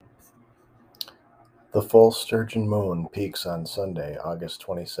The full sturgeon moon peaks on Sunday, August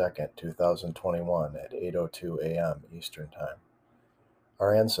 22nd, 2021 at 8:02 a.m. Eastern Time.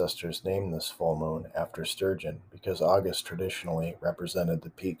 Our ancestors named this full moon after sturgeon because August traditionally represented the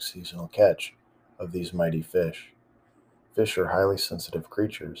peak seasonal catch of these mighty fish. Fish are highly sensitive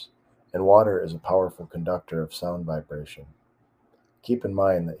creatures, and water is a powerful conductor of sound vibration. Keep in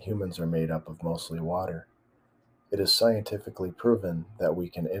mind that humans are made up of mostly water. It is scientifically proven that we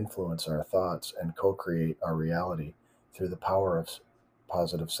can influence our thoughts and co create our reality through the power of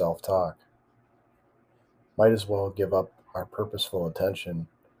positive self talk. Might as well give up our purposeful attention,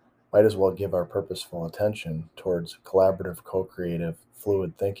 might as well give our purposeful attention towards collaborative, co creative,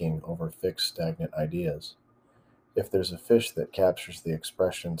 fluid thinking over fixed, stagnant ideas. If there's a fish that captures the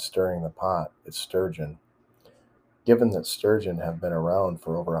expression stirring the pot, it's sturgeon. Given that sturgeon have been around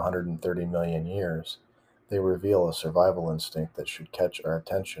for over 130 million years, they reveal a survival instinct that should catch our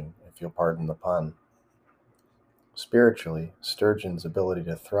attention, if you'll pardon the pun. Spiritually, sturgeon's ability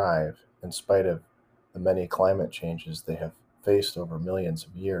to thrive, in spite of the many climate changes they have faced over millions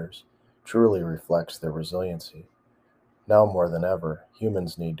of years, truly reflects their resiliency. Now more than ever,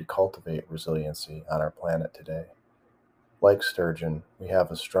 humans need to cultivate resiliency on our planet today. Like sturgeon, we have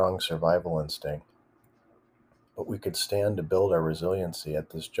a strong survival instinct, but we could stand to build our resiliency at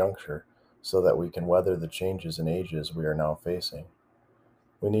this juncture so that we can weather the changes in ages we are now facing.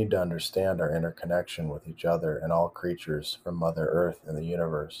 We need to understand our interconnection with each other and all creatures from Mother Earth and the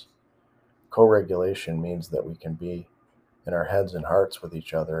universe. Co regulation means that we can be in our heads and hearts with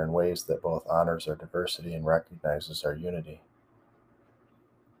each other in ways that both honors our diversity and recognizes our unity.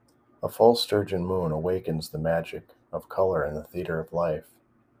 A full sturgeon moon awakens the magic of color in the theater of life,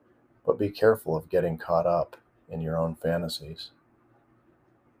 but be careful of getting caught up in your own fantasies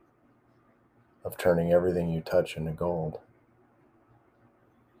of turning everything you touch into gold.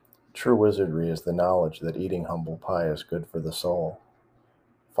 True wizardry is the knowledge that eating humble pie is good for the soul.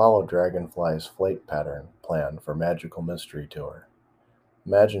 Follow Dragonfly's flight pattern plan for Magical Mystery Tour.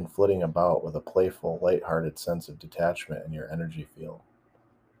 Imagine flitting about with a playful, light-hearted sense of detachment in your energy field.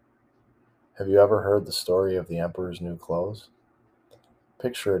 Have you ever heard the story of the Emperor's New Clothes?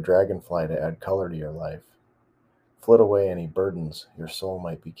 Picture a dragonfly to add color to your life. Flit away any burdens your soul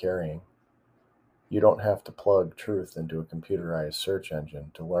might be carrying. You don't have to plug truth into a computerized search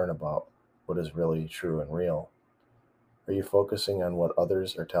engine to learn about what is really true and real. Are you focusing on what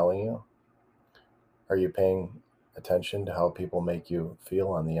others are telling you? Are you paying attention to how people make you feel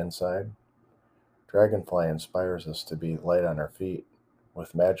on the inside? Dragonfly inspires us to be light on our feet,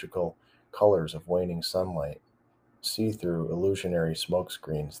 with magical colors of waning sunlight, see through illusionary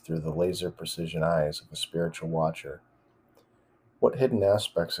smokescreens through the laser precision eyes of a spiritual watcher. What hidden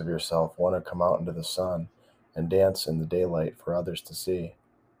aspects of yourself want to come out into the sun and dance in the daylight for others to see?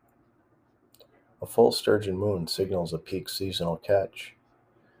 A full sturgeon moon signals a peak seasonal catch.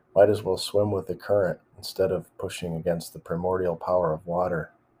 Might as well swim with the current instead of pushing against the primordial power of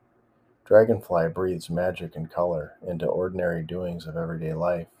water. Dragonfly breathes magic and color into ordinary doings of everyday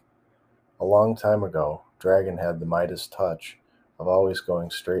life. A long time ago, Dragon had the Midas touch of always going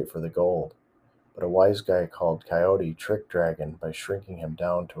straight for the gold, but a wise guy called Coyote tricked Dragon by shrinking him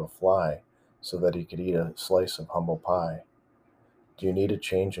down to a fly so that he could eat a slice of humble pie. Do you need a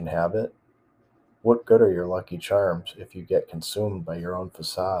change in habit? What good are your lucky charms if you get consumed by your own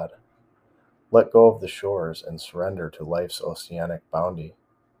facade? Let go of the shores and surrender to life's oceanic bounty.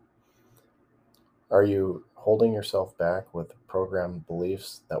 Are you holding yourself back with programmed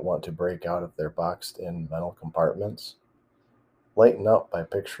beliefs that want to break out of their boxed in mental compartments? Lighten up by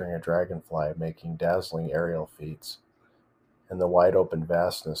picturing a dragonfly making dazzling aerial feats in the wide open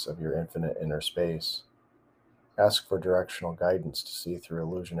vastness of your infinite inner space. Ask for directional guidance to see through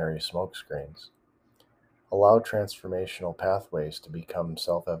illusionary smokescreens. Allow transformational pathways to become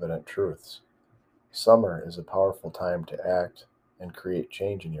self evident truths. Summer is a powerful time to act and create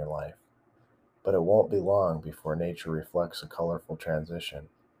change in your life, but it won't be long before nature reflects a colorful transition.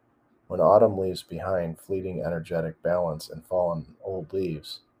 When autumn leaves behind fleeting energetic balance and fallen old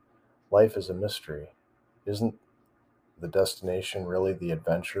leaves, life is a mystery. Isn't the destination really the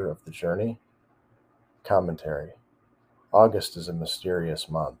adventure of the journey? Commentary. August is a mysterious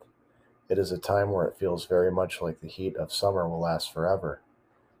month. It is a time where it feels very much like the heat of summer will last forever.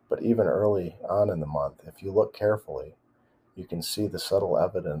 But even early on in the month, if you look carefully, you can see the subtle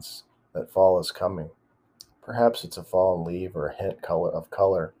evidence that fall is coming. Perhaps it's a fallen leaf or a hint of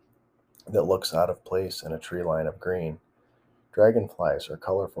color that looks out of place in a tree line of green. Dragonflies are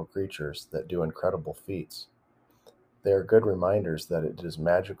colorful creatures that do incredible feats. They are good reminders that it is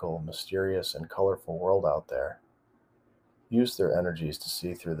magical, mysterious, and colorful world out there. Use their energies to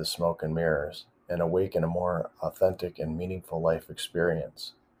see through the smoke and mirrors and awaken a more authentic and meaningful life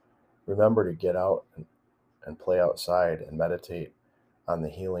experience. Remember to get out and play outside and meditate on the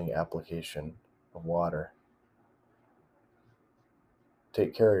healing application of water.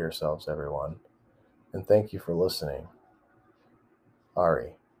 Take care of yourselves, everyone, and thank you for listening.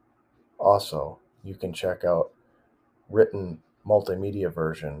 Ari. Also, you can check out written multimedia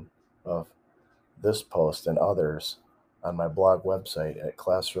version of this post and others on my blog website at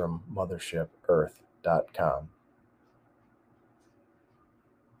classroommothership.earth.com.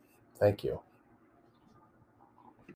 Thank you.